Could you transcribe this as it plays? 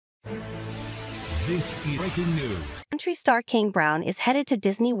This is breaking news. Country star Kane Brown is headed to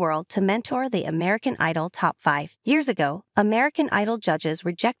Disney World to mentor the American Idol Top 5. Years ago, American Idol judges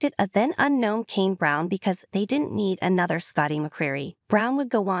rejected a then-unknown Kane Brown because they didn't need another Scotty McCreery. Brown would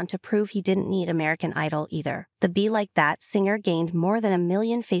go on to prove he didn't need American Idol either. The Be Like That singer gained more than 1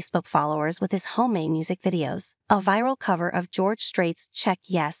 million Facebook followers with his homemade music videos. A viral cover of George Strait's Check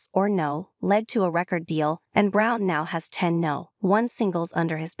Yes or No led to a record deal, and Brown now has 10 No. 1 singles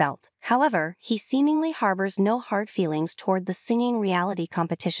under his belt. However, he seemingly harbors no hard feelings toward the singing reality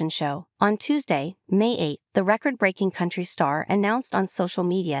competition show. On Tuesday, May 8, the record-breaking country star announced on social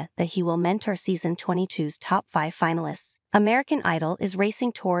media that he will mentor season 22's top 5 finalists. American Idol is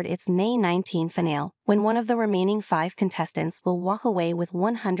racing toward its May 19 finale, when one of the remaining 5 contestants will walk away with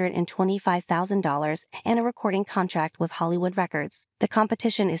 $125,000 and a recording contract with Hollywood Records. The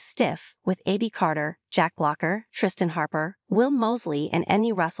competition is stiff, with A.B. Carter, Jack Blocker, Tristan Harper, Will Mosley, and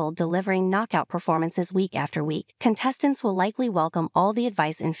Emmy Russell delivering knockout performances week after week. Contestants will likely welcome all the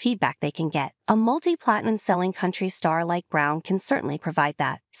advice and feedback they can get. A multi-platinum selling country star like Brown can certainly provide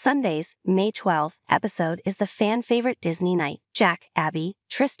that. Sunday's May 12th episode is the fan-favorite Disney night. Jack, Abby,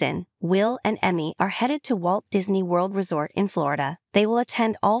 Tristan, Will, and Emmy are headed to Walt Disney World Resort in Florida. They will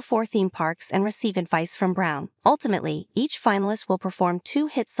attend all 4 theme parks and receive advice from Brown. Ultimately, each finalist will perform 2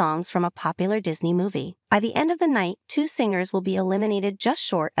 hit songs from a popular Disney movie. By the end of the night, 2 singers will be eliminated just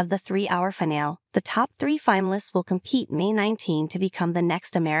short of the 3-hour finale. The top 3 finalists will compete May 19 to become the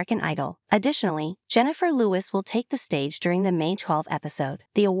next American Idol. Additionally, Jennifer Lewis will take the stage during the May 12 episode.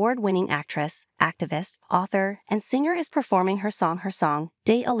 The award-winning actress, activist, author, and singer is performing her song,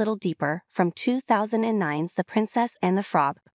 Dig a Little Deeper, from 2009's The Princess and the Frog.